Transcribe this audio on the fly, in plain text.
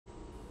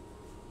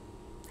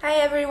Hi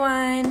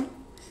everyone!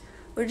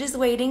 We're just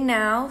waiting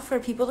now for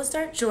people to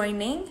start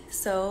joining,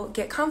 so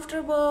get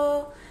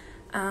comfortable,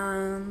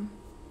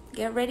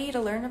 get ready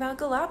to learn about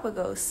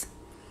Galapagos.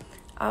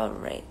 All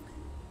right.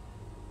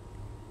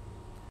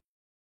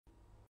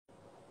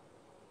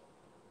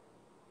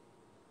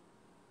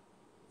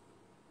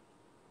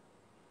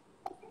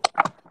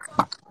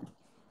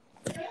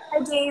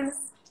 Hi James,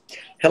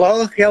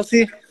 Hello,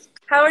 Kelsey.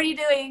 how are you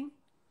doing?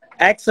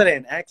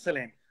 Excellent,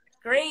 excellent.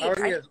 How Great.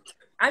 are you?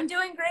 I'm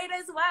doing great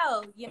as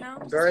well,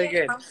 just Very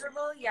getting good.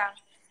 comfortable, yeah.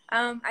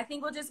 I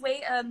think we'll just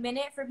wait a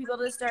minute for people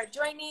to start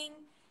joining,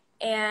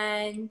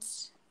 and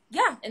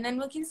yeah, and then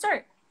we can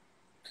start.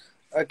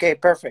 Okay,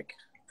 perfect.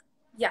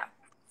 Yeah.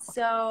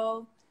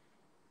 So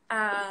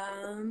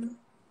Um,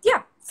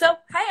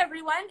 hi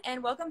everyone,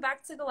 and welcome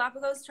back to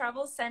Galapagos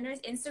Travel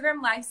Center's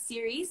Instagram Live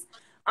series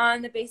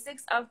on the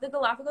basics of the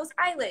Galapagos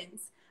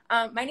Islands.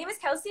 My name is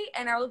Kelsey,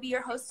 and I will be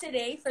your host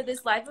today for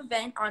this live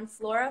event on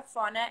flora,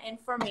 fauna, and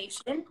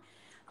formation.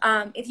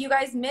 If you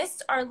guys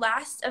missed our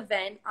last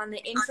event on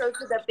the intro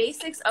to the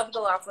basics of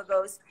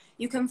Galapagos,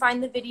 you can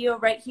find the video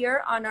right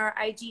here on our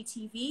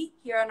IGTV,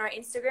 here on our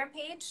Instagram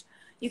page.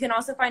 You can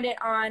also find it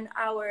on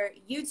our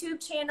YouTube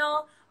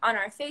channel, on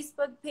our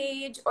Facebook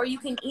page, or you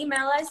can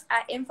email us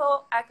at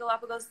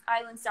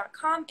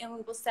info@galapagosislands.com and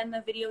we will send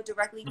the video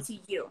directly to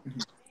you.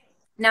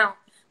 Now,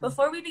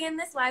 before we begin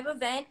this live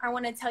event, I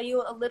want to tell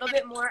you a little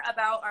bit more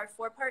about our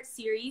 4-part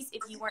series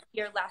if you weren't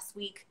here last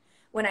week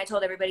when I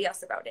told everybody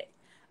else about it.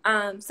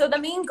 So the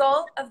main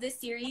goal of this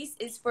series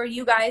is for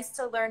you guys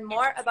to learn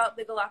more about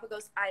the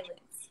Galapagos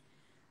Islands.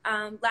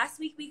 Last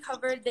week we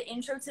covered the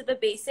intro to the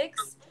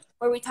basics,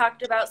 where we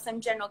talked about some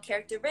general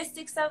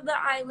characteristics of the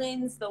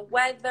islands, the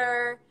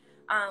weather,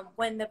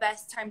 when the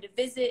best time to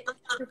visit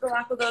the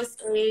Galapagos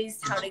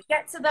is, how to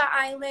get to the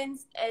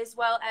islands, as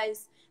well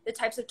as the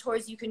types of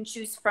tours you can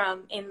choose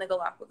from in the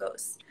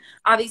Galapagos.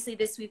 Obviously,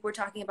 this week we're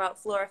talking about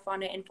flora,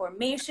 fauna, and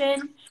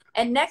formation.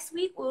 And next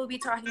week we'll be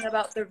talking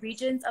about the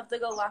regions of the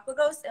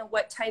Galapagos and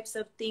what types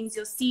of things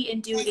you'll see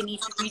and do in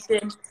each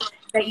region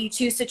that you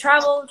choose to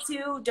travel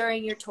to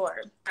during your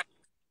tour.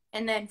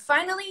 And then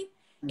finally,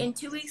 in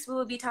 2 weeks, we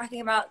will be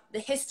talking about the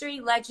history,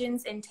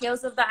 legends, and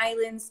tales of the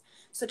islands.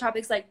 So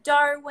topics like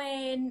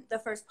Darwin, the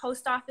first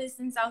post office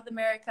in South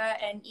America,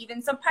 and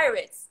even some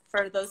pirates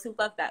for those who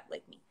love that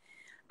like me.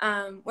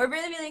 We're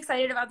really, really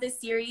excited about this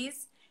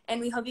series,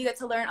 and we hope you get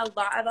to learn a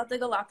lot about the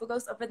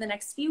Galapagos over the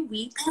next few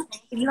weeks.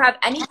 If you have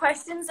any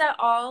questions at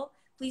all,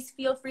 please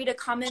feel free to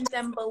comment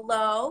them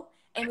below,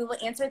 and we will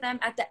answer them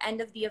at the end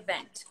of the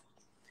event.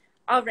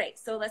 All right,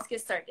 so let's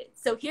get started.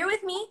 So here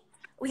with me,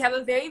 we have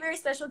a very, very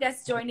special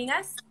guest joining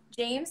us,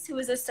 James, who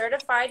is a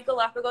certified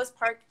Galapagos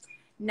Park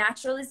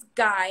naturalist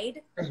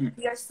guide.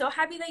 We are so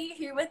happy that you're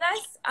here with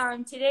us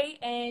today.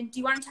 And do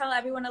you want to tell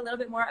everyone a little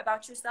bit more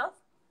about yourself?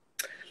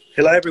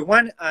 Hello,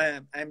 everyone.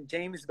 I'm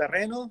James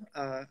Barreno.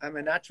 I'm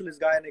a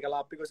naturalist guide in the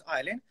Galapagos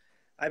Island.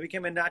 I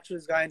became a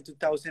naturalist guide in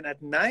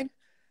 2009.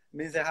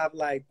 Means I have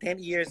like 10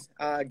 years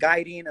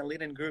guiding and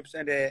leading groups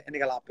in the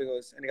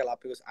Galapagos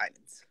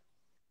Islands.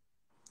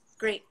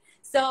 Great.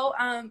 So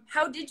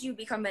how did you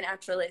become a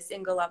naturalist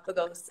in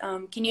Galapagos?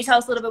 Can you tell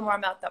us a little bit more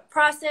about the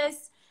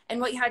process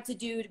and what you had to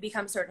do to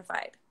become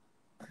certified?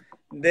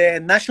 The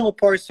National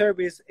Park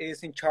Service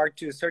is in charge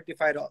to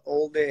certify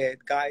all the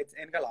guides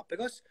in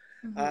Galapagos.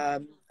 I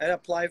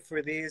applied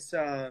for the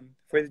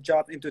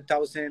job in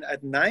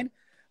 2009.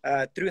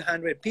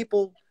 300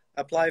 people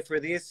applied for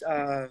this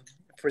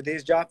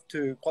job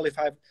to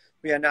qualify to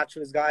be a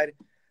naturalist guide.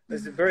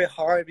 It's very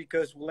hard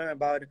because we learn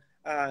about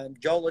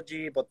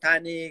geology,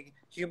 botanic,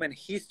 human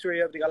history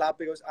of the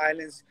Galapagos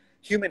Islands,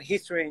 human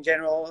history in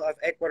general of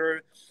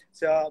Ecuador.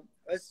 So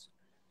it's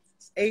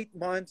 8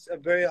 months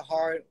of very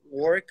hard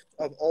work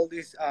of all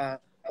these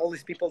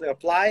people that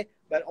apply,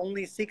 but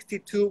only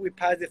 62 we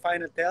passed the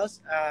final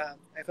test.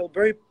 I feel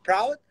very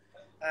proud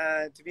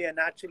to be a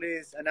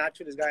naturalist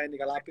guide in the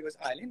Galapagos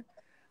Island.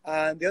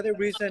 The other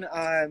reason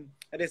I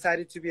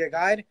decided to be a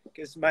guide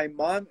because my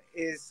mom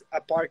is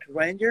a park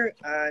ranger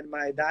and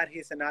my dad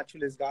is a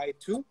naturalist guide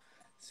too.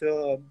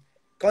 So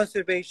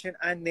conservation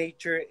and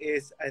nature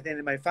is, I think,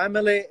 in my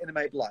family and in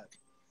my blood.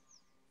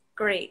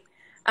 Great.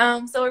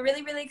 So we're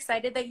really, really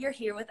excited that you're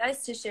here with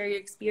us to share your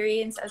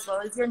experience as well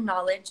as your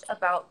knowledge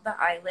about the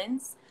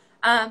islands.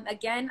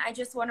 Again, I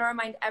just want to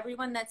remind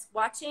everyone that's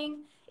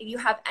watching, if you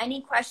have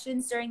any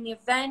questions during the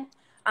event,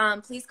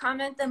 please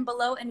comment them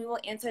below and we will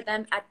answer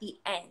them at the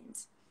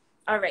end.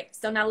 All right,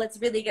 so now let's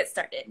really get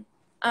started.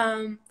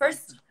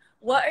 First,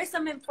 what are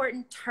some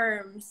important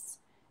terms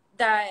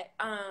that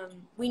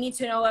we need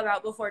to know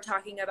about before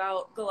talking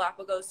about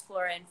Galapagos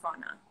flora and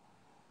fauna?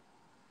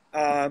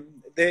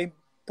 The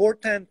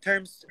important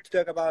terms to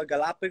talk about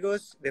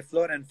Galapagos, the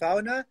flora and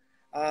fauna.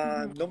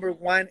 Number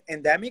one,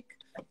 endemic.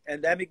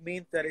 Endemic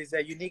means that it's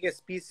a unique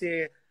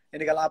species in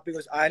the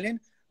Galapagos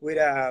Island with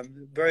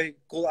very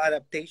cool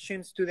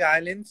adaptations to the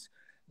islands.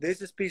 This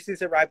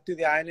species arrived to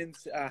the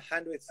islands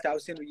hundreds,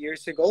 thousands of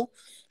years ago.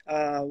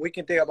 We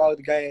can talk about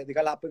the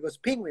Galapagos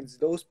penguins.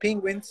 Those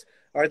penguins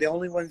are the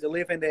only ones that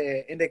live in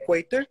the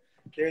equator.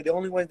 They're the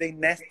only ones they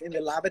nest in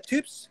the lava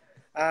tubes.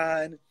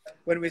 And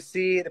when we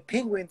see the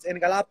penguins in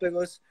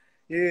Galapagos,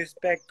 you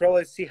expect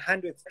probably to see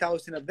hundreds,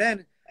 thousands of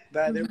them.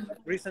 But the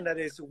reason that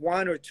is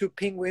one or two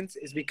penguins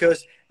is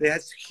because they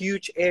have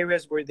huge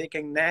areas where they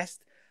can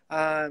nest.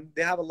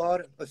 They have a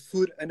lot of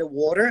food and the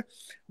water,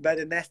 but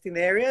the nesting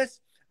areas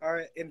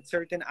are in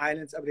certain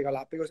islands of the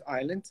Galapagos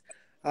Islands.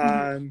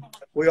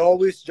 We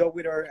always joke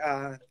with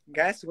our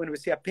guests when we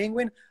see a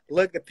penguin,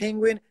 look the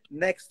penguin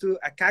next to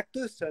a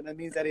cactus. So that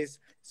means that is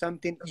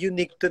something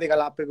unique to the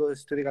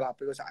Galapagos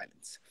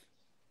Islands.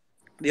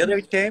 The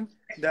other term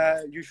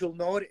that you should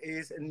know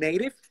is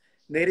native.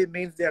 Native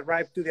means they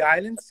arrive to the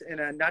islands in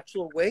a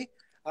natural way,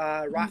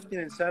 rafting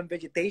in some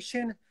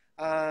vegetation,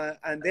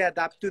 and they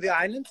adapt to the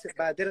islands,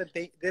 but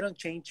they don't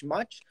change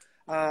much.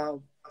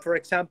 For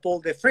example,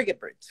 the frigate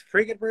birds.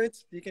 Frigate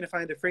birds, you can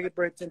find the frigate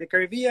birds in the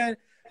Caribbean,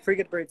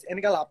 frigate birds in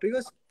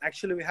Galapagos.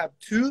 Actually, we have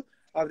 2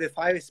 of the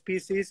 5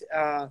 species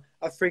of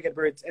frigate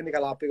birds in the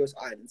Galapagos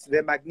Islands.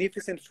 The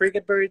magnificent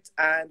frigate birds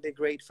and the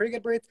great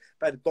frigate birds,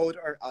 but both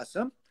are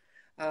awesome.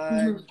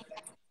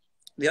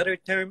 The other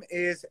term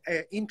is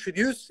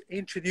introduce.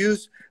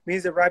 Introduce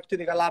means arrive to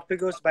the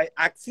Galapagos by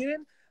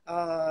accident.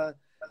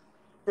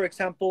 For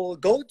example,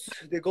 goats.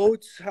 The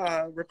goats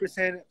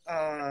represent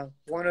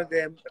one of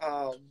the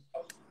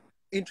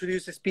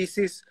introduced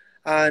species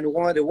and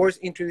one of the worst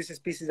introduced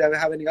species that we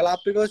have in the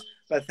Galapagos.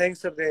 But thanks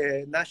to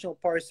the National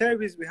Park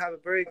Service, we have a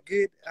very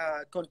good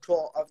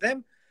control of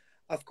them.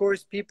 Of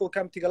course, people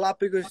come to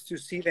Galapagos to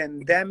see the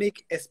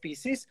endemic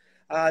species,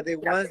 the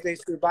ones they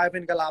survive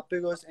in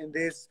Galapagos in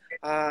these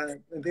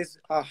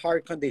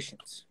hard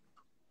conditions.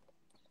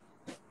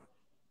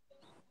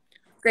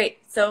 Great.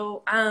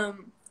 So,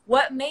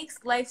 what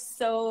makes life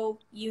so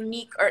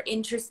unique or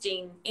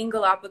interesting in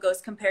Galapagos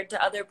compared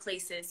to other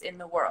places in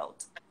the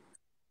world?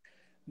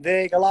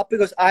 The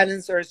Galapagos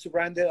Islands are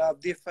surrounded by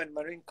different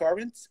marine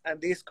currents, and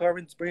these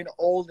currents bring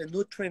all the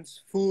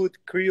nutrients, food,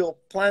 krill,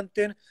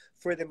 plankton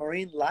for the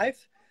marine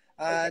life.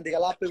 The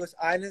Galapagos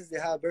Islands, they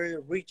have very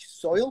rich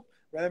soil.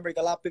 Remember,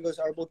 Galapagos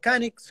are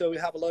volcanic, so we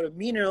have a lot of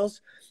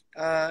minerals.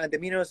 And the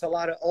minerals,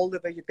 all the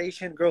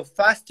vegetation grow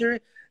faster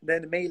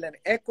than the mainland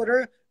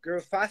Ecuador,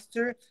 grow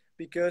faster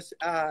because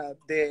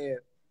the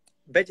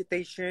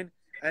vegetation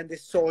and the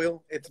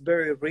soil, it's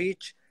very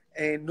rich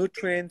in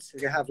nutrients.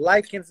 You have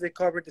lichens that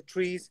cover the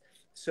trees,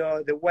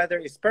 so the weather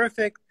is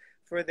perfect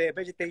for the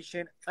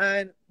vegetation,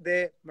 and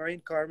the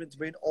marine currents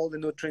bring all the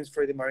nutrients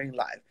for the marine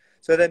life.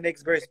 So that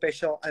makes very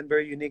special and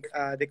very unique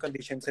the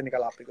conditions in the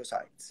Galapagos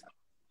Islands.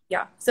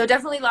 Yeah, so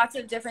definitely lots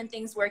of different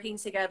things working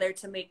together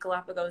to make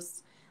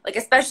Galapagos, like,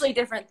 especially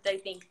different, I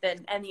think,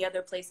 than any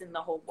other place in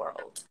the whole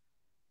world.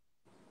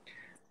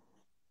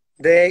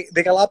 The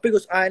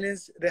Galapagos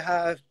Islands, they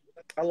have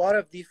a lot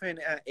of different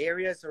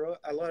areas, or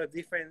a lot of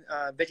different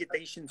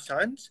vegetation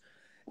zones.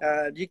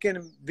 You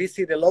can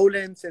visit the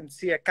lowlands and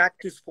see a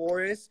cactus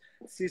forest,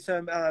 see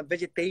some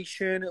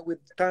vegetation with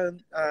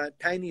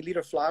tiny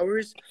little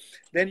flowers.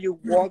 Then you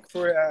walk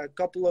for a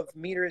couple of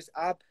meters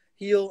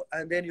uphill,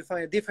 and then you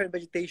find a different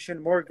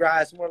vegetation, more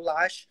grass, more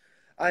lush.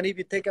 And if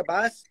you take a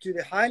bus to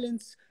the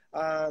highlands,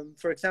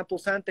 for example,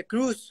 Santa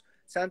Cruz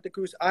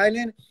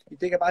Island, you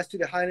take a bus to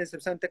the highlands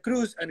of Santa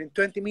Cruz, and in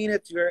 20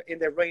 minutes, you're in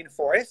the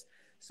rainforest.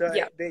 So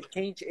the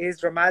change is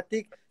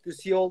dramatic to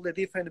see all the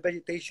different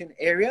vegetation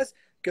areas,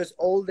 because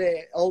all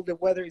the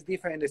weather is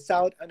different in the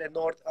south and the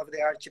north of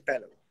the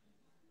archipelago.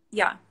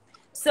 Yeah.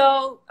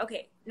 So,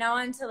 okay, now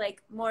on to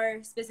like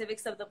more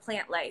specifics of the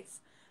plant life.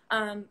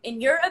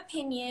 In your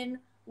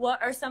opinion,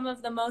 what are some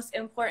of the most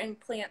important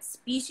plant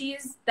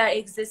species that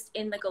exist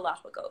in the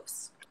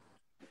Galapagos?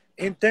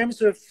 In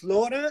terms of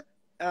flora,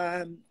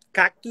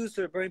 cactus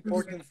are very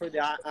important for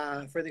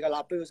the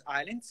Galapagos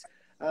Islands.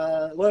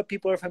 A lot of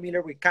people are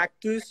familiar with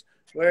cactus.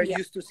 We're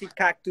used to see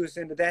cactus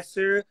in the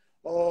desert.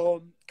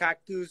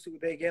 Cactus,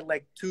 they get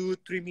like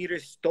 2-3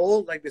 meters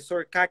tall, like the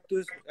sword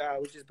cactus,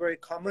 which is very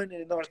common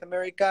in North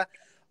America,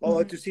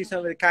 or to see some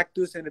of the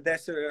cactus in the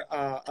desert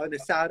on the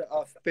south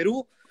of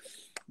Peru.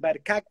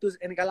 But cactus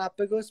in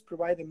Galapagos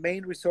provide the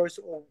main resource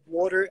of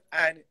water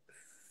and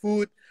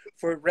food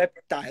for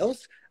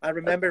reptiles. And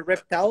remember,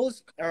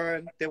 reptiles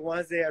are the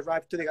ones that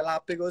arrive to the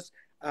Galapagos,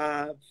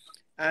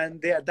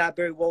 and they adapt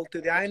very well to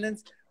the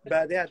islands,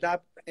 but they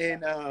adapt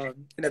in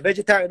a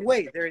vegetarian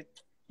way. They're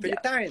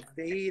vegetarians.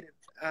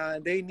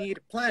 They need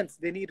plants.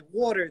 They need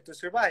water to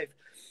survive.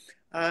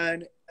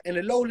 And in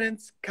the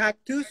lowlands,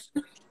 cactus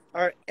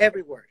are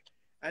everywhere.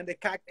 And the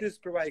cactus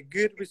provide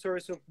good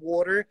resource of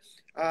water,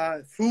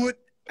 food,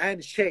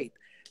 and shade.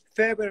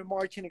 February and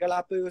March in the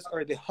Galapagos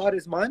are the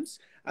hottest months,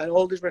 and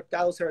all these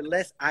reptiles are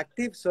less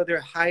active, so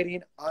they're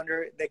hiding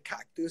under the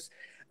cactus.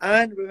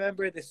 And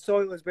remember, the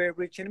soil is very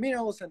rich in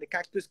minerals, and the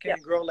cactus can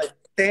grow like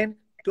 10,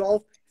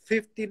 12,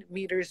 15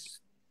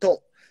 meters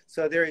tall.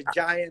 So they're a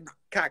giant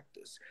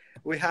cactus.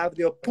 We have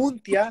the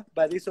opuntia,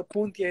 but this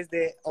opuntia is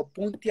the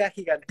Opuntia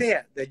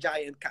gigantea, the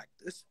giant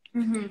cactus.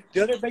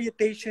 The other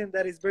vegetation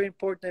that is very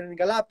important in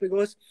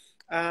Galapagos,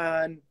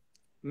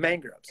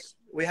 mangroves.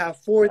 We have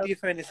 4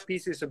 different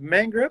species of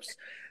mangroves.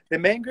 The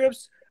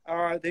mangroves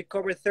They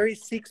cover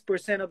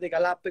 36% of the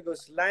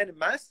Galapagos land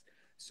mass.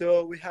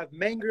 So we have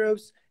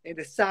mangroves in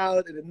the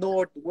south, in the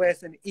north,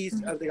 west, and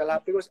east of the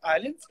Galapagos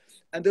Islands.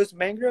 And those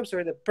mangroves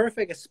are the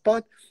perfect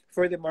spot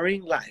for the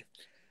marine life.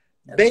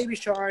 Baby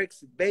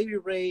sharks, baby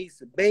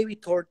rays, baby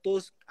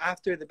turtles.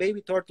 After the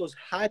baby turtles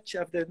hatch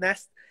of the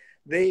nest,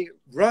 they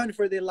run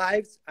for their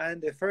lives,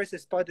 and the first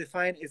spot they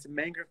find is a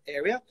mangrove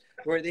area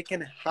where they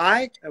can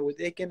hide, and where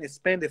they can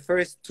spend the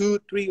first 2,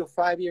 3, or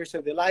 5 years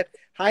of their life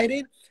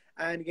hiding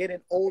and getting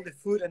all the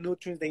food and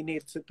nutrients they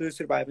need to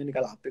survive in the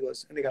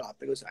Galapagos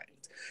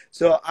Islands.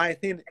 So I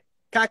think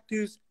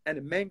cactus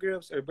and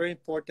mangroves are very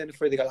important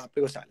for the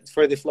Galapagos Islands,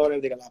 for the flora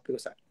of the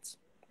Galapagos Islands.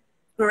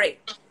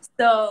 Great.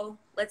 So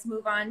let's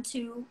move on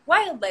to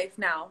wildlife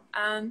now.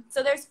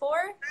 So there's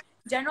 4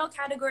 general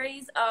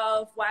categories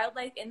of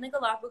wildlife in the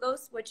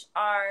Galapagos, which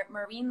are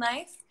marine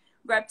life,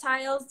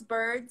 reptiles,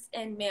 birds,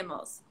 and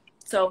mammals.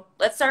 So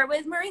let's start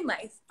with marine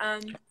life.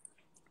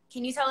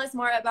 Can you tell us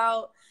more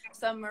about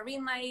some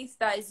marine life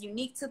that is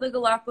unique to the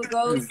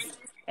Galapagos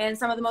and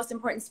some of the most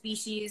important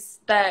species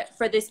that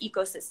for this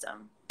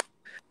ecosystem?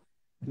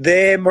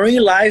 The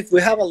marine life,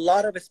 we have a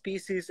lot of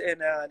species in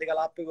the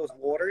Galapagos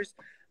waters.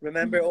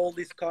 Remember, all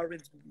these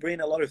currents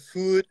bring a lot of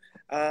food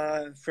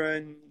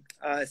from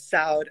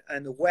south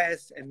and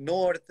west and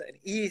north and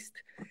east.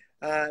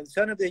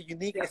 Some of the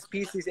unique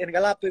species in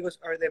Galapagos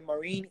are the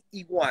marine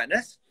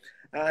iguanas.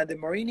 The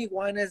marine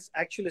iguanas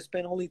actually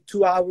spend only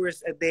 2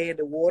 hours a day in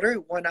the water,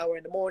 1 hour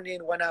in the morning,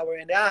 1 hour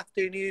in the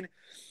afternoon.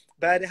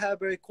 But they have a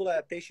very cool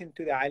adaptation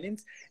to the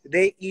islands.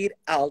 They eat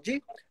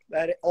algae,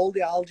 but all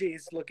the algae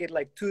is located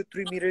like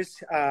 2-3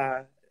 meters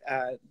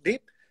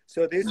deep.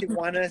 So these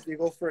iguanas, they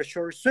go for a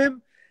short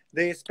swim.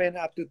 They spend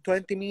up to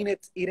 20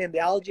 minutes eating the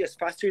algae as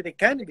fast as they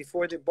can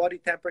before the body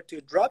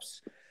temperature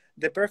drops.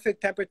 The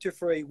perfect temperature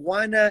for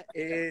iguana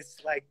is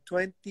like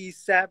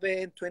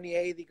 27,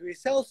 28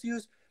 degrees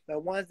Celsius.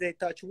 But once they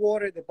touch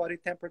water, the body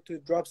temperature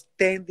drops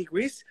 10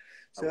 degrees.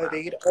 So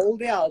they eat all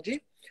the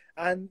algae.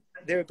 And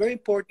they're very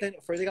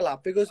important for the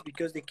Galapagos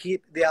because they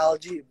keep the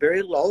algae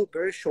very low,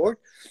 very short.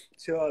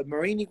 So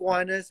marine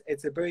iguanas,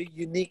 it's a very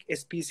unique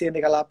species in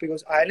the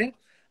Galapagos Island.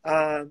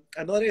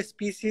 Another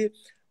species,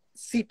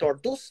 sea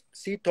turtles.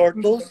 Sea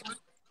turtles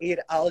eat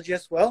algae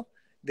as well.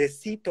 The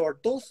sea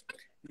turtles,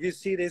 you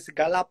see these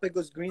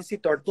Galapagos green sea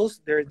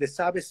turtles. They're the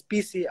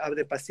subspecies of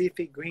the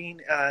Pacific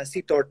green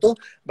sea turtle,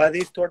 but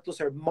these turtles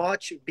are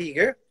much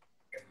bigger.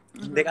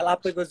 The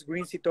Galapagos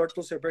green sea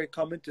turtles are very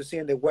common to see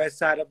on the west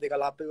side of the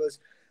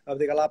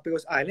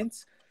Galapagos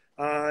Islands.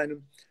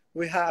 And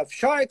we have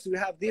sharks. We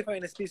have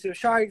different species of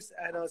sharks.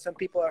 I know some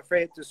people are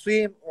afraid to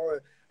swim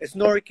or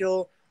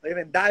snorkel or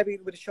even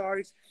diving with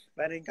sharks.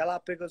 But in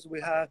Galapagos,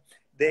 we have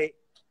the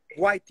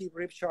white tip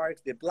rib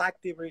sharks, the black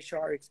tip rib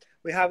sharks.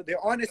 We have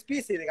their own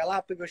species, the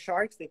Galapagos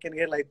sharks. They can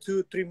get like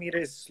 2-3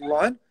 meters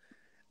long.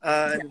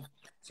 And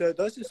so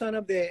those are some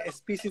of the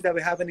species that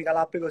we have in the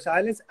Galapagos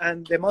Islands,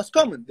 and the most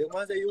common, the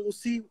ones that you will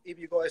see if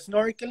you go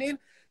snorkeling,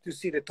 to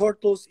see the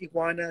turtles,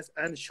 iguanas,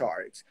 and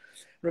sharks.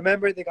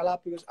 Remember, the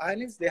Galapagos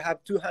Islands, they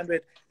have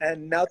 200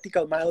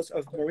 nautical miles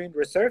of marine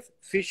reserve.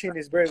 Fishing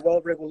is very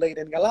well regulated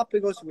in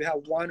Galapagos. We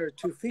have 1 or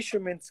 2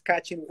 fishermen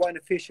catching 1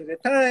 fish at a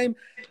time.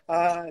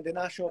 The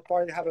national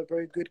park, they have a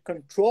very good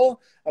control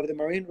of the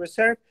marine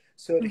reserve.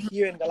 So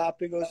here in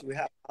Galapagos, we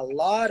have a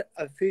lot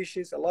of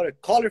fishes, a lot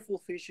of colorful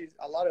fishes,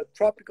 a lot of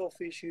tropical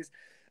fishes.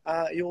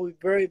 You will be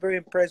very, very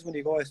impressed when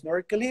you go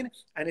snorkeling,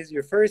 and it's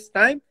your first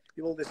time.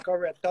 You will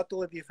discover a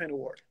totally different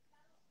world.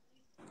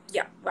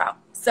 Yeah, wow.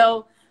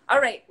 So, all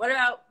right, what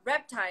about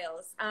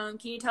reptiles? Can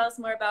you tell us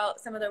more about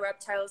some of the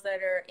reptiles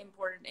that are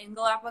important in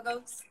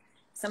Galapagos?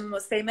 Some of the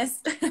most famous?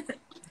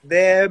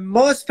 The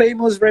most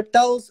famous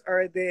reptiles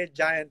are the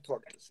giant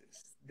tortoises.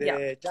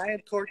 The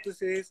giant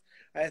tortoises,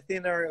 I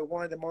think, are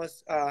one of the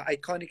most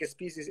iconic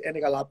species in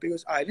the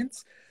Galapagos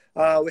Islands.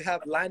 We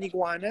have land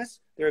iguanas.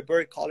 They're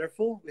very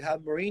colorful. We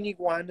have marine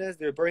iguanas.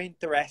 They're very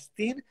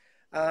interesting.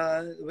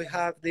 We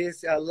have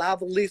these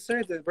lava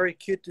lizards. They're very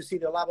cute to see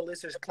the lava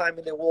lizards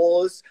climbing the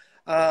walls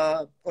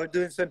or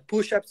doing some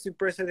push-ups to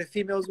impress the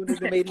females when it's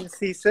the mating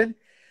season.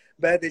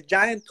 But the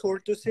giant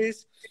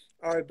tortoises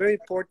are very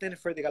important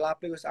for the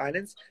Galapagos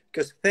Islands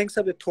because thanks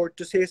to the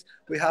tortoises,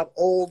 we have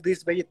all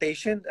this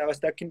vegetation I was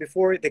talking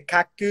before, the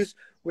cactus,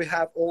 we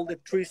have all the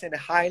trees in the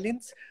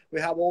highlands,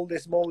 we have all the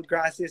small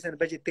grasses and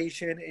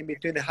vegetation in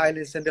between the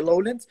highlands and the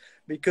lowlands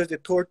because the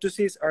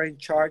tortoises are in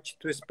charge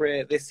to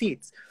spread the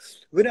seeds.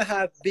 We don't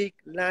have big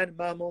land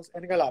mammals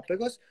in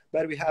Galapagos,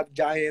 but we have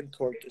giant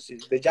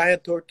tortoises. The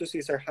giant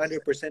tortoises are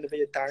 100%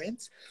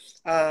 vegetarians.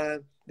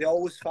 They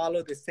always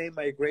follow the same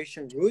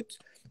migration route.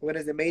 When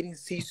it's the mating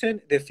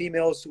season, the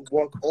females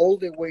walk all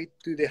the way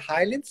to the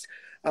highlands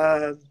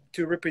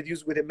to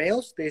reproduce with the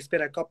males. They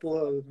spend a couple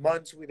of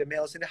months with the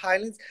males in the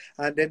highlands,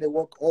 and then they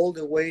walk all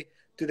the way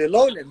to the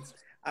lowlands.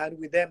 And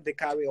with them, they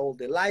carry all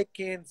the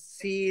lichens,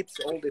 seeds,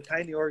 all the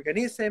tiny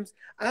organisms,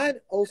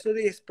 and also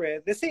they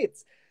spread the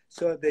seeds.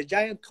 So the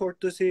giant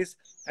tortoises,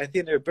 I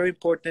think they're very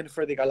important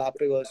for the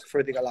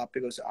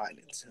Galapagos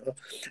Islands.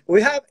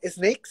 We have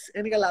snakes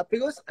in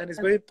Galapagos, and it's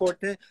very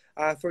important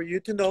for you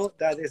to know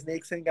that the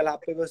snakes in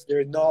Galapagos,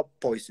 they're not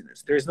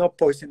poisonous. There's no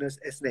poisonous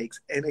snakes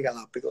in the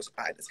Galapagos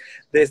Islands.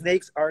 The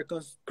snakes are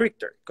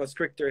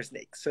constrictor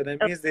snakes. So that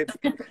means that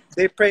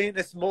they prey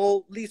on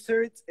small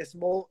lizards,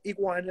 small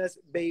iguanas,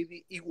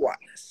 baby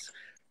iguanas.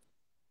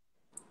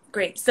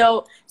 Great.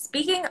 So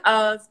speaking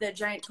of the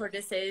giant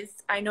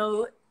tortoises, I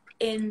know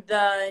in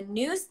the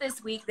news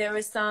this week there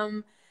was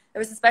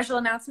a special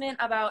announcement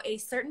about a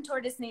certain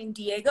tortoise named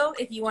Diego.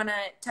 If you want to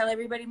tell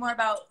everybody more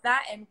about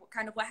that and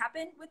kind of what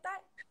happened with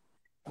that.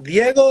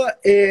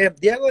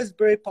 Diego is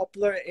very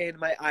popular in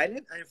my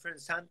island. I'm from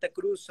Santa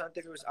Cruz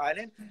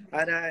Island,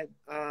 and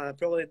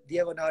probably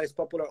Diego now is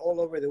popular all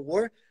over the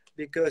world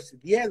because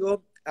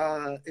Diego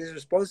is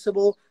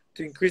responsible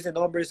to increase the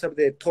numbers of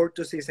the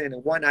tortoises in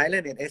one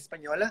island, in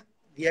Española.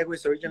 Diego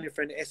is originally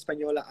from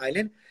Española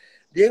Island.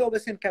 Diego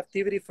was in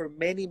captivity for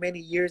many, many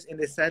years in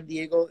the San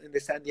Diego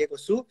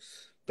Zoo,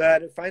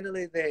 but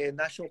finally the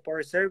National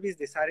Park Service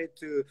decided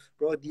to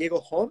bring Diego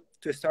home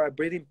to start a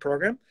breeding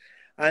program.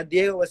 And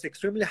Diego was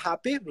extremely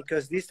happy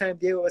because this time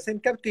Diego was in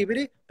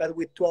captivity, but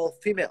with 12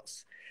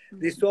 females.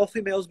 These 12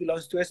 females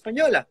belongs to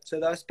Española, so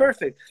that's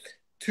perfect.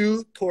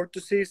 2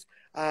 tortoises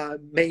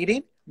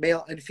mating,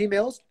 male and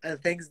females,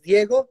 and thanks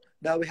Diego,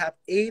 now we have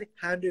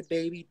 800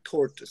 baby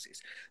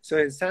tortoises. So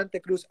in Santa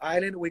Cruz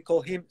Island, we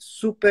call him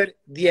Super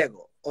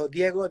Diego, or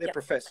Diego the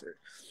Professor,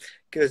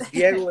 because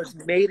Diego is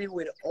mating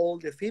with all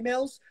the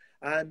females,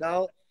 and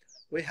now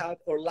we have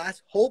our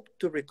last hope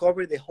to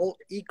recover the whole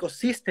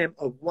ecosystem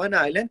of one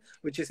island,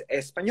 which is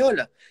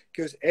Española,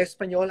 because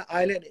Española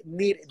Island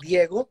need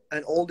Diego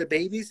and all the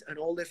babies and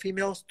all the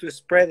females to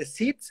spread the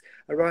seeds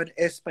around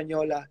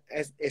Española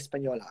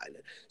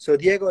Island. So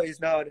Diego is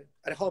now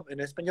at home in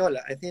Española.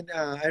 I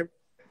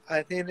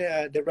think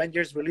the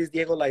Rangers released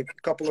Diego like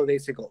a couple of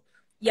days ago.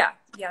 Yeah.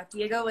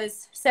 Diego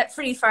was set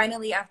free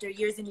finally after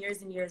years and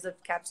years and years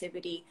of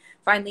captivity,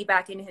 finally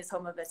back in his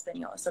home of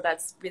Española. So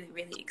that's really,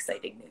 really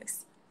exciting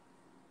news.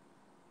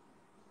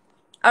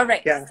 All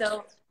right,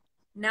 so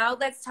now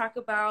let's talk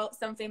about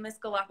some famous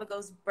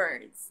Galapagos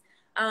birds.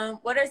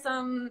 What are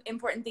some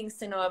important things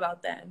to know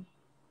about them?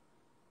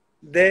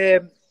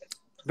 The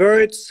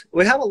birds,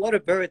 we have a lot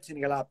of birds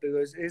in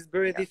Galapagos. It's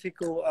very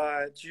difficult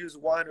to choose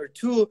one or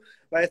two,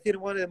 but I think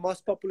one of the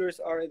most popular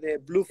are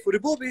the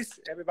blue-footed boobies.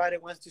 Everybody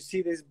wants to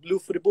see these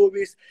blue-footed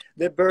boobies.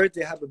 The birds,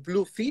 they have a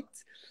blue feet.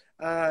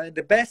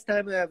 The best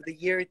time of the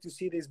year to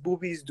see these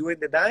boobies doing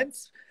the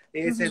dance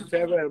is in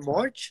February and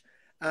March.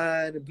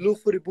 And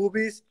blue-footed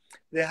boobies,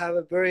 they have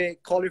a very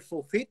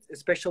colorful feet,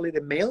 especially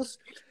the males.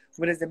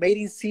 When it's the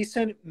mating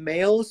season,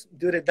 males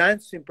do the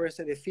dance to impress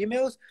the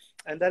females,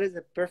 and that is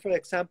a perfect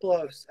example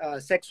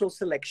of sexual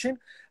selection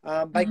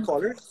by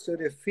color. So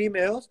the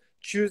females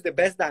choose the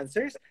best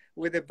dancers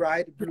with the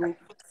bright blue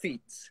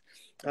feet.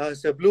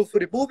 So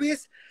blue-footed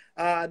boobies,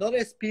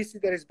 another species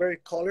that is very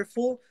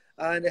colorful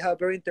and they have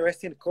very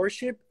interesting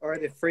courtship are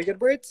the frigate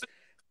birds.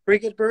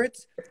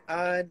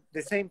 And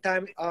the same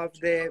time of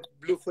the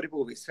blue-footed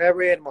boobies,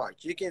 February and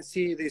March. You can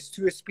see these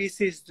 2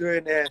 species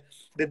during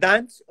the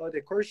dance or the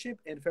courtship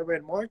in February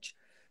and March.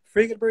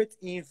 Frigate birds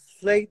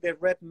inflate the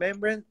red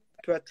membrane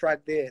to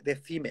attract the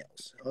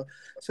females.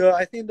 So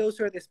I think those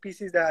are the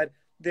species that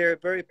they're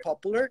very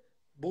popular.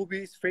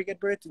 Boobies, frigate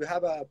birds. We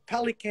have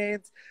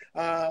pelicans.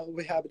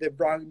 We have the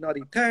brown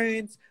nutty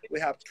terns. We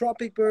have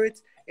tropic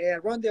birds.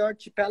 Around the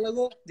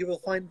archipelago, you will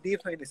find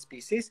different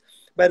species.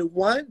 But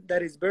one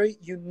that is very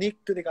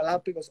unique to the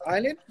Galapagos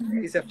Island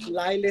is a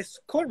flyless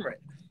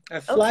cormorant.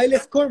 A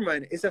flyless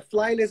cormorant is a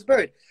flyless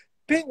bird.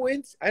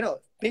 Penguins, I know,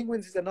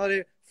 penguins is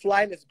another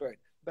flyless bird.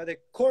 But the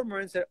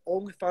cormorants are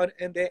only found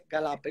in the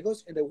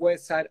Galapagos, in the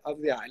west side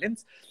of the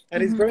islands.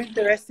 And it's very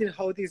interesting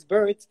how these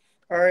birds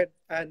are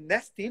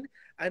nesting,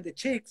 and the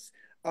chicks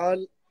are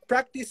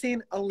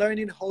practicing and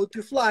learning how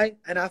to fly.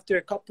 And after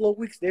a couple of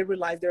weeks, they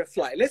realize they're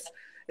flyless.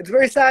 It's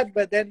very sad,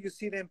 but then you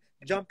see them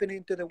jumping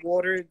into the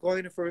water,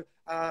 going for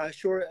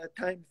short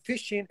time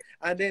fishing,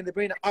 and then they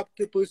bring an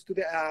octopus to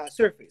the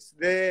surface.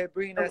 They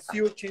bring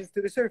sea urchins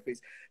to the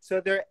surface.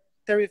 So they're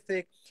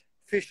terrific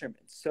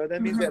fishermen. So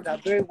that means they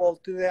adapt very well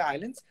to the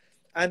islands,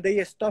 and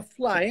they stop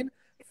flying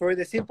for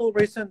the simple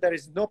reason there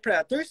is no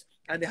predators,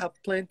 and they have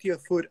plenty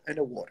of food in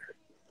the water.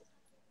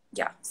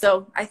 Yeah,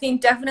 so I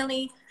think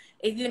definitely,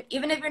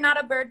 even if you're not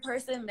a bird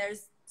person,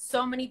 there's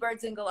so many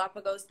birds in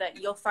Galapagos that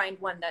you'll find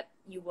one that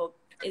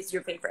is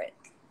your favorite.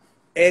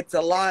 It's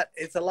a lot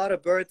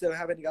of birds that we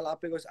have in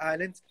Galapagos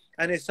Islands,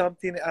 and it's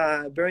something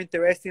very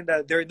interesting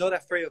that they're not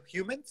afraid of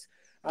humans.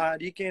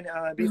 You can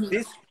be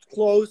this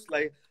close,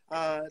 like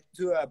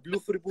to a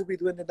blue-footed booby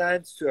doing the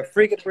dance, to a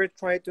frigate bird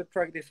trying to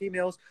attract the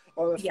females,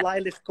 or a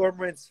flyless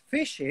cormorants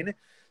fishing.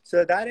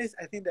 So that is,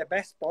 I think, the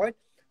best part,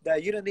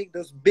 that you don't need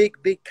those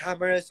big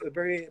cameras or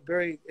very,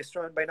 very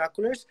strong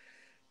binoculars.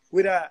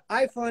 With an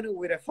iPhone,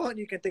 with a phone,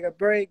 you can take a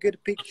very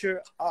good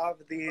picture of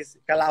these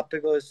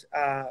Galapagos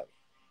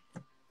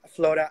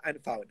flora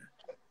and fauna.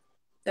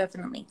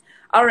 Definitely.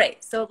 All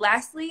right. So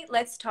lastly,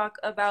 let's talk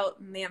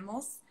about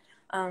mammals.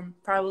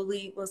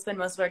 Probably we'll spend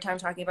most of our time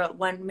talking about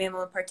one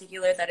mammal in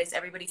particular that is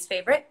everybody's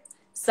favorite.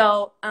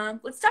 So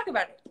let's talk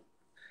about it.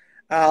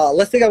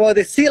 Let's think about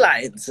the sea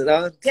lions. Sea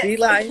Yes.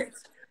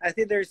 lions. I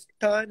think there's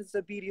tons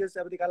of videos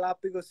of the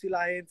Galapagos sea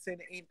lions in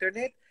the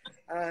internet.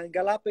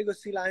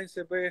 Galapagos sea lions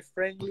are very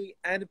friendly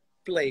and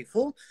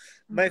playful.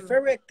 My Mm-hmm.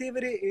 favorite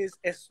activity is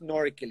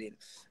snorkeling.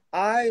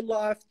 I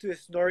love to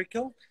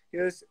snorkel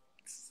because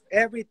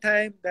every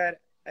time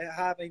that I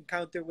have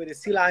encounter with a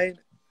sea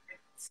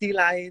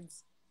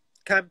lions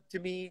come to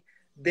me.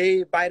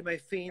 They bite my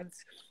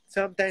fins.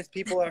 Sometimes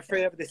people are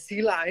afraid of the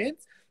sea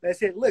lions. I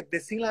say, look, the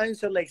sea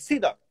lions are like sea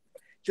dogs.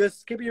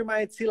 Just keep your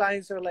mind, sea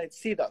lions are like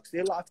sea dogs.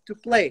 They love to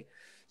play.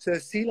 So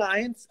sea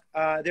lions,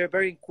 they're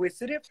very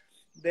inquisitive.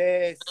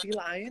 The sea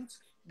lions,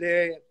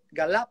 the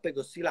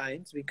Galapagos sea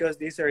lions, because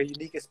these are a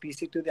unique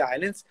species to the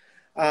islands,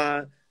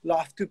 uh,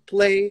 love to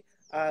play,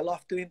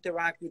 love to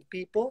interact with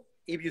people.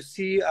 If you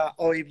see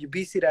or if you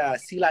visit a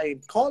sea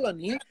lion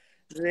colony,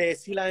 the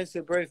sea lions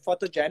are very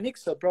photogenic.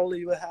 So probably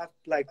you will have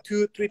like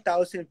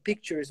 3,000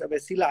 pictures of a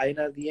sea lion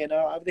at the end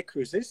of the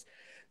cruises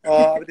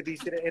of the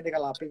visit in the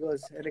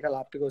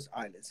Galapagos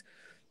Islands.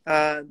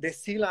 The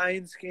sea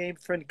lions came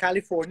from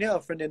California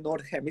or from the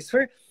North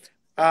Hemisphere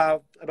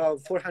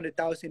about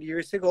 400,000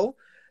 years ago.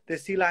 The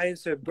sea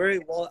lions are very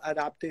well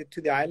adapted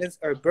to the islands,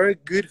 are very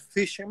good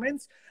fishermen,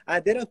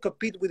 and they don't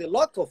compete with the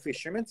local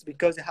fishermen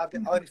because they have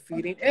the own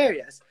feeding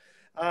areas.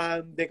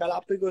 The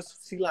Galapagos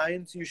sea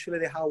lions usually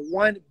they have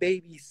one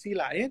baby sea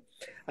lion,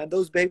 and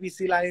those baby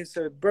sea lions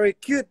are very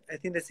cute. I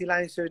think the sea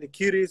lions are the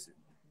cutest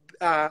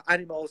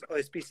animals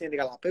or species in the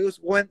Galapagos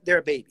when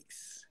they're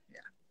babies.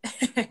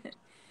 Yeah.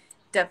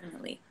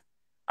 Definitely.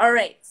 All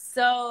right.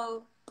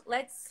 So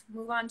let's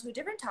move on to a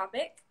different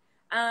topic.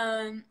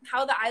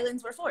 How the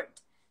islands were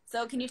formed.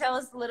 So can you tell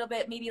us a little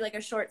bit, maybe like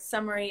a short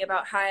summary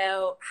about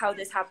how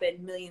this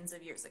happened millions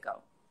of years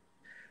ago?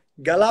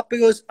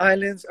 Galapagos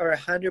Islands are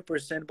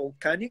 100%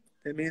 volcanic.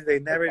 That means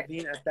they've never Okay.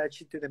 been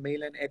attached to the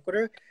mainland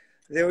Ecuador.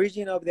 The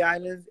origin of the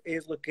islands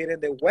is located in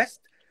the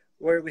west,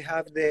 where we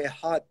have the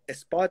hot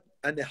spot,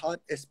 and the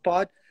hot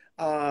spot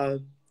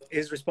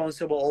is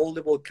responsible for all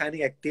the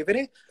volcanic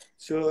activity.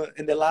 So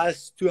in the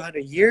last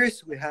 200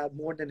 years, we have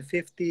more than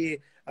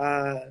 50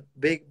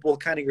 big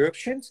volcanic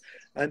eruptions,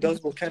 and those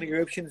volcanic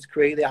eruptions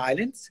create the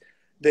islands.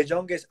 The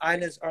youngest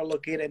islands are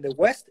located in the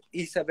west,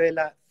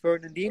 Isabela,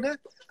 Fernandina,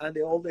 and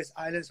the oldest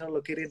islands are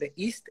located in the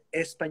east,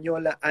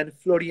 Española and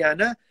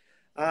Floriana.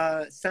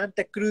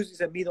 Santa Cruz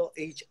is a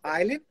middle-aged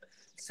island.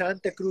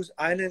 Santa Cruz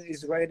Island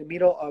is right in the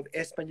middle of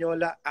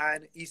Española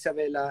and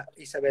Isabela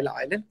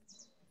Island.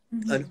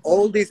 And Mm-hmm.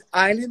 all these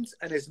islands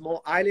and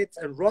small islets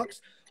and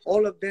rocks,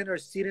 all of them are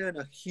sitting on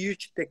a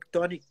huge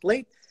tectonic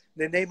plate.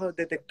 The name of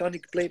the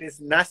tectonic plate is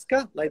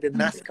Nazca, like the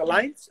Nazca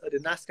lines or the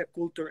Nazca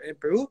culture in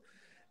Peru.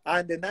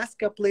 And the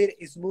Nazca plate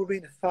is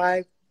moving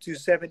 5 to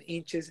 7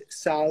 inches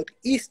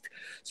southeast.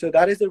 So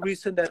that is the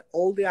reason that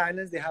all the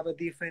islands, they have a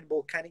different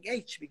volcanic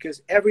age,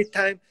 because every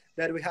time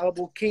that we have a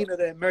volcano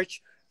that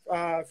emerges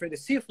from the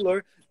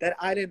seafloor, that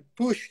island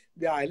push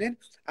the island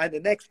and the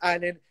next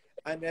island,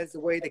 and that's the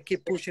way they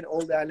keep pushing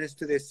all the islands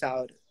to the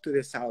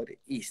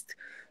southeast.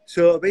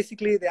 So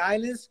basically the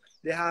islands,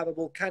 they have a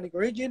volcanic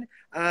origin,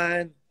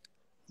 and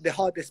the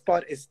hot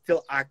spot is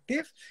still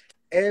active.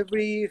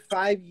 Every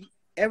 5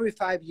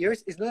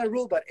 years, it's not a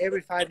rule, but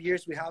every 5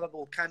 years we have a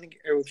volcanic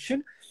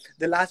eruption.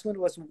 The last one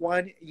was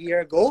 1 year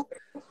ago.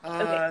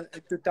 Okay.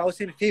 In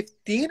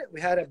 2015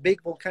 we had a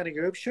big volcanic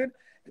eruption.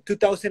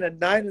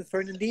 2009 in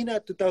Fernandina,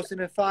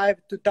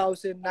 2005,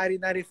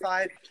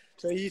 1995.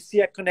 So you see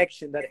a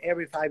connection that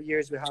every 5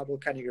 years we have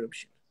volcanic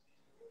eruption.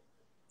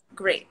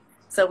 Great.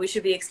 So we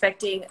should be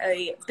expecting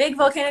a big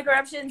volcanic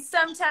eruption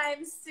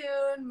sometime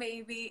soon,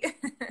 maybe.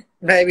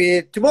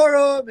 Maybe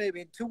tomorrow,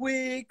 maybe in 2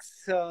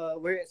 weeks.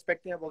 We're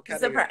expecting a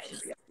volcanic eruption.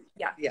 Surprise.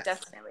 Yeah, Yes.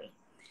 definitely.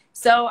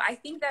 So I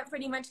think that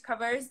pretty much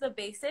covers the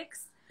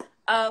basics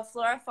of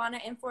flora fauna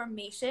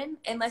information,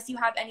 unless you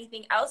have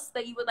anything else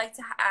that you would like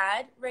to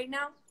add right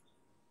now.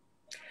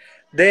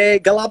 The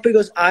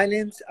Galapagos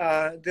Islands,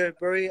 they're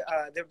very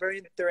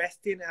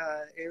interesting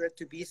area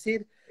to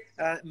visit.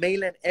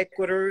 Mainland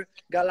Ecuador,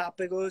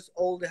 Galapagos,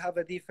 all they have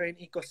a different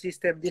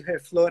ecosystem,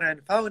 different flora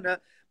and fauna.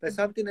 But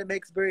something that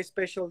makes very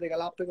special the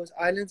Galapagos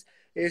Islands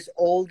is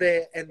all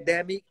the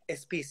endemic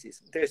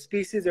species. The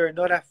species that are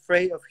not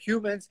afraid of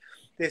humans.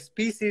 The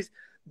species,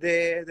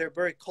 they're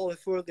very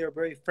colorful, they're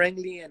very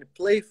friendly and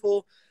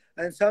playful.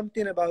 And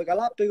something about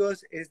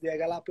Galapagos is the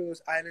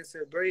Galapagos Islands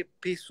are a very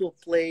peaceful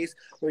place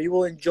where you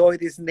will enjoy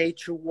these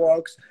nature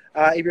walks.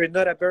 If you're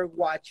not a bird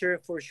watcher,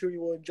 for sure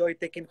you will enjoy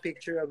taking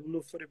pictures of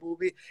Blue for the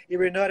movie. If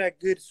you're not a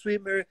good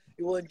swimmer,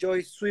 you will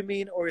enjoy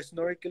swimming or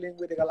snorkeling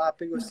with the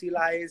Galapagos sea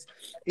lions.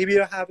 If you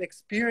don't have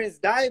experience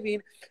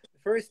diving, the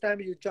first time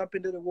you jump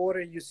into the water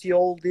and you see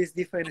all these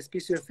different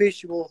species of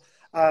fish, you will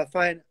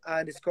find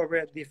and discover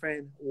a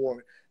different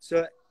world.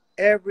 So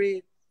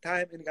every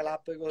time in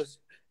Galapagos,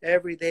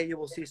 every day you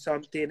will see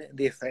something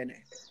different in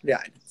the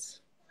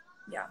islands.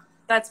 Yeah,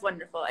 that's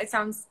wonderful. It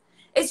sounds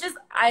It's just,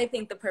 I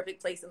think, the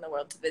perfect place in the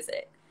world to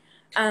visit.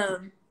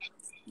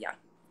 Yeah.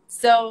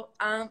 So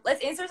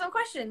let's answer some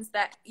questions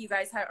that you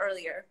guys had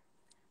earlier.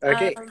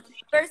 Okay.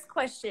 First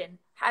question.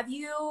 Have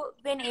you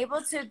been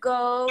able to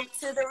go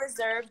to the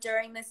reserve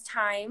during this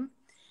time?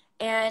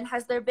 And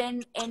has there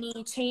been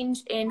any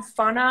change in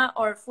fauna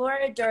or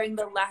flora during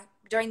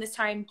this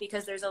time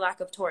because there's a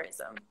lack of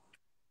tourism?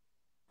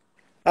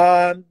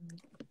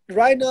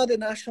 Right now, the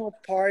national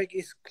park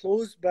is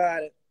closed,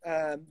 but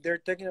they're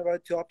talking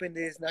about to open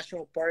this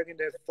national park in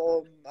the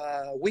fall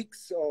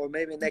weeks or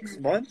maybe next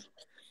month.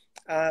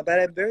 But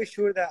I'm very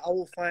sure that I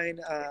will find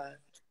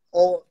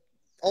all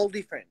all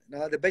different.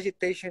 Now, the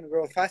vegetation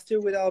grow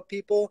faster without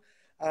people.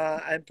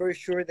 I'm pretty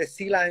sure the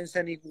sea lions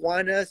and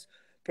iguanas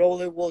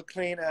probably will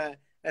clean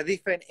a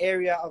different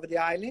area of the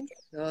island.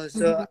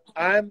 So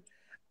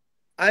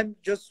I'm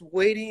just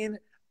waiting.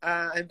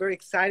 I'm very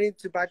excited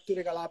to back to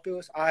the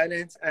Galapagos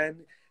Islands and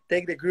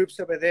take the groups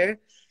over there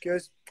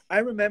because I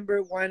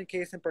remember one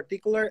case in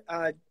particular.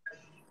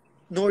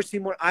 North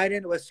Seymour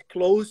Island was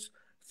closed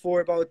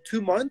for about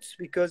 2 months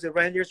because the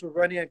rangers were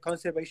running a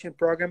conservation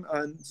program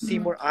on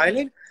Seymour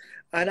Island,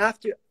 and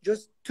after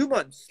just 2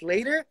 months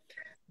later,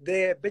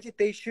 the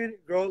vegetation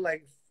grew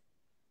like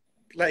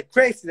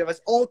crazy. It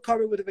was all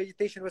covered with the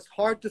vegetation. It was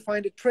hard to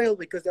find a trail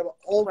because they were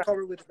all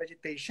covered with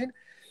vegetation.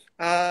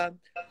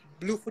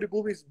 Blue-footed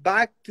boobies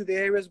back to the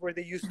areas where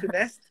they used to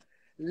nest.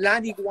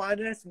 Land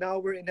iguanas now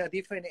we're in a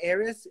different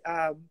areas,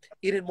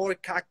 eating more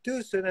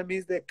cactus, so that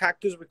means the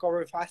cactus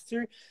recover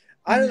faster.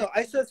 I don't know.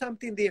 I saw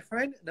something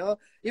different. No,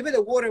 even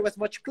the water was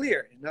much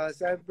clearer. No,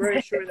 so I'm very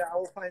sure that I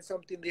will find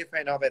something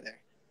different over there.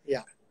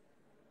 Yeah,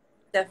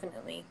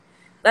 Definitely.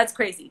 That's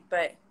crazy,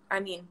 but I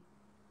mean,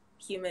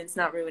 humans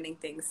not ruining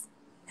things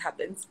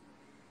happens.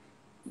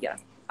 Yeah.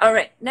 All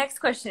right. Next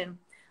question.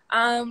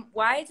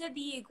 Why did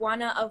the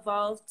iguana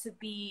evolve to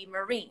be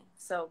marine?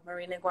 So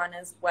marine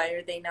iguanas, why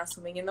are they now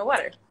swimming in the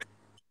water?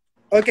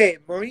 okay,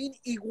 marine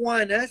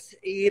iguanas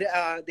eat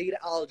they eat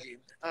algae.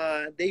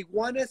 The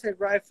iguanas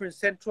arrived from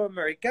Central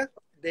America.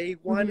 The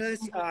iguanas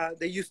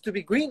they used to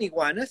be green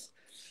iguanas.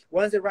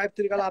 Once they arrived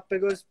to the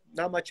Galapagos,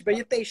 not much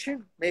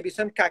vegetation, maybe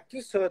some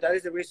cactus. So that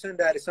is the reason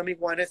that some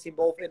iguanas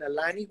involved in a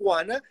land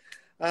iguana.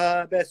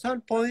 But at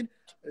some point,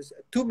 there's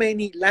too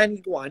many land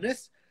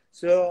iguanas.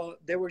 So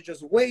they were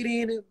just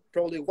waiting,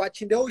 probably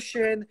watching the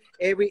ocean.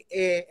 Every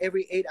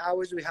 8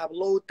 hours, we have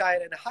low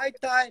tide and high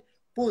tide.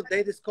 Boom,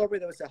 they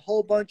discovered there was a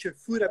whole bunch of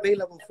food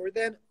available for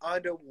them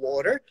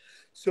underwater.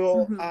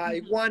 So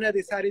iguana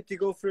decided to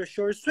go for a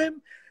short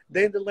swim.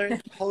 Then they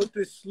learned how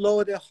to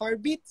slow their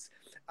heartbeats.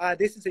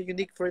 This is a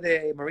unique for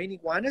the marine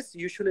iguanas.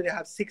 Usually they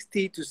have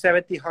 60 to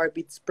 70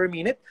 heartbeats per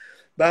minute.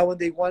 But when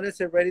the iguanas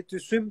are ready to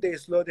swim, they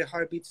slow their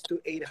heartbeats to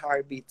 8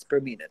 heartbeats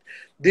per minute.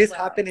 This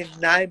happened in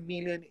 9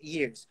 million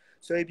years.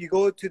 So if you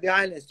go to the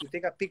islands to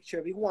take a picture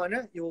of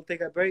iguana, you will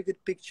take a very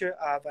good picture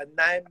of a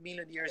 9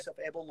 million years of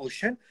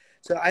evolution.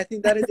 So I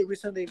think that is the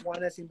reason the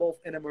iguana is involved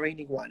in a marine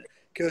iguana,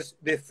 because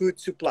the food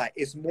supply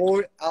is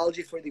more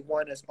algae for the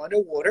iguanas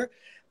underwater,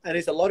 and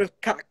it's a lot of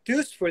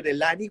cactus for the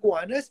land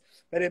iguanas.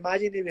 But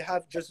imagine if you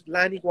have just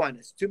land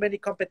iguanas, too many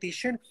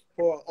competition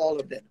for all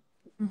of them.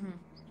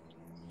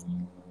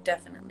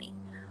 Definitely.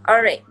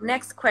 All right,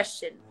 next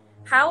question.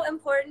 How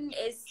important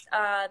is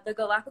the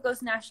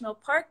Galapagos National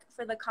Park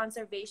for the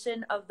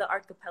conservation of the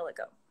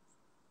archipelago?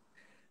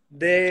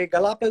 The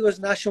Galapagos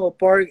National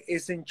Park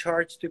is in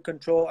charge to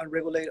control and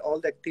regulate all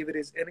the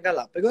activities in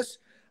Galapagos.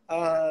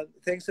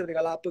 Thanks to the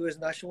Galapagos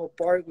National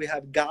Park, we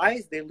have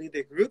guides, they lead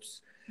the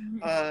groups.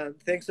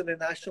 Thanks to the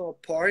National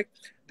Park,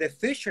 the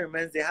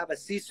fishermen, they have a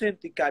season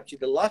to catch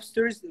the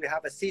lobsters, they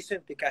have a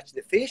season to catch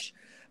the fish.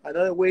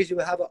 Another way is you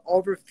have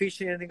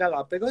overfishing in the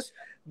Galapagos,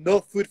 no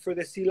food for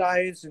the sea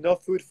lions, no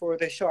food for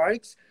the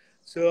sharks.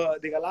 So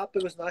the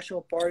Galapagos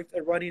National Park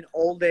are running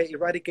all the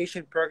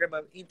eradication program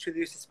of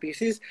introduced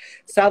species.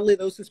 Sadly,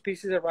 those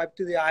species arrived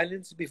to the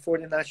islands before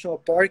the national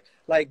park,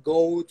 like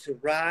goats,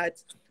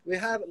 rats. We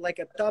have like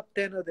a top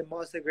 10 of the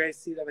most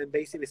aggressive and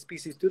invasive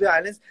species to the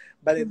islands,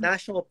 but the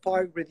national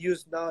park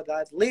reduced now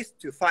that list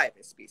to 5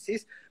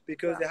 species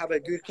because they have a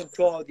good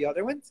control of the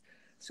other ones.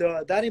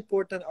 So that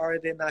important are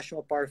the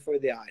national park for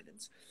the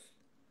islands.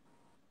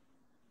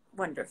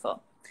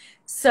 Wonderful.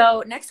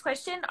 So next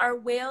question, are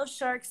whale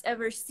sharks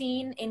ever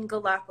seen in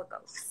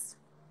Galapagos?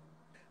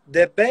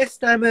 The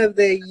best time of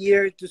the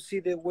year to see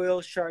the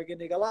whale shark in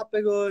the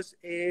Galapagos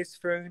is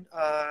from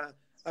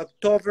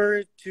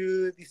October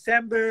to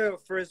December or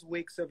first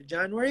weeks of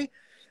January,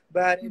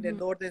 but in the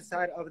northern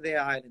side of the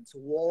islands,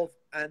 Wolf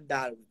and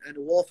Darwin. And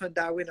Wolf and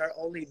Darwin are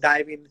only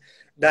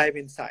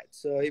diving sites.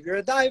 So if you're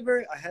a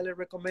diver, I highly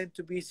recommend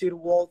to visit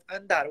Wolf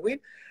and Darwin.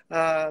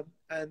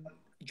 And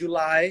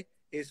July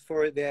is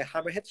for the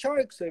hammerhead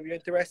sharks. So if you're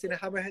interested in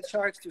hammerhead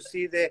sharks to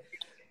see the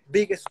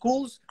biggest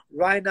schools,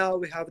 right now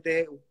we have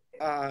the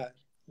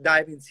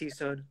diving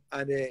season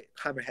and the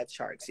hammerhead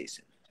shark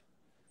season.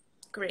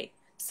 Great.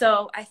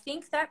 So I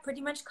think that pretty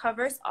much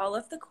covers all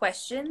of the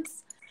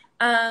questions.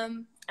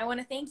 I want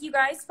to thank you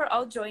guys for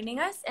all joining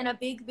us, and a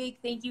big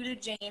thank you to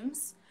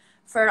James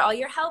for all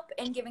your help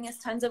and giving us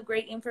tons of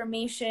great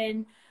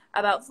information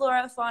about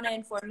flora, fauna,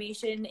 and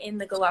formation in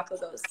the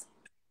Galapagos.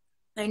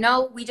 I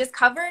know we just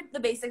covered the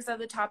basics of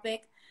the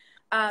topic,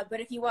 but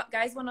if you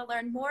guys want to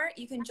learn more,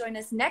 you can join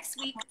us next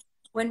week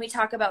when we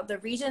talk about the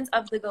regions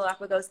of the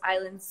Galapagos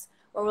Islands,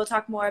 where we'll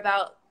talk more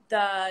about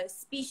the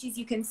species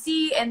you can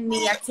see and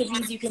the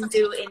activities you can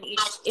do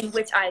in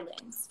which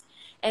islands.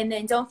 And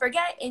then don't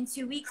forget, in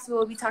 2 weeks, we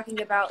will be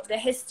talking about the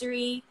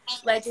history,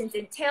 legends,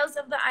 and tales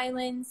of the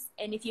islands.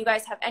 And if you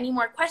guys have any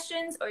more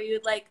questions or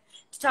you'd like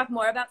to talk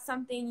more about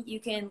something, you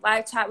can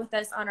live chat with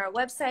us on our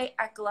website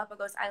at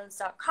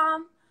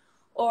galapagosislands.com,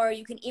 or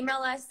you can email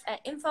us at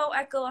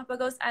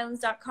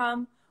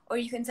info@galapagosislands.com, or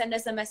you can send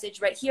us a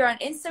message right here on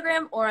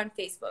Instagram or on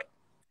Facebook.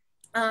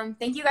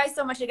 Thank you guys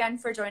so much again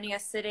for joining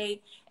us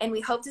today, and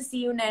we hope to see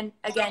you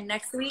again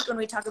next week when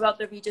we talk about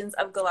the regions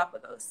of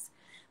Galapagos.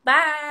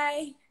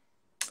 Bye!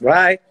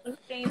 Right.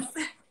 Thanks, James.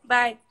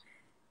 Bye.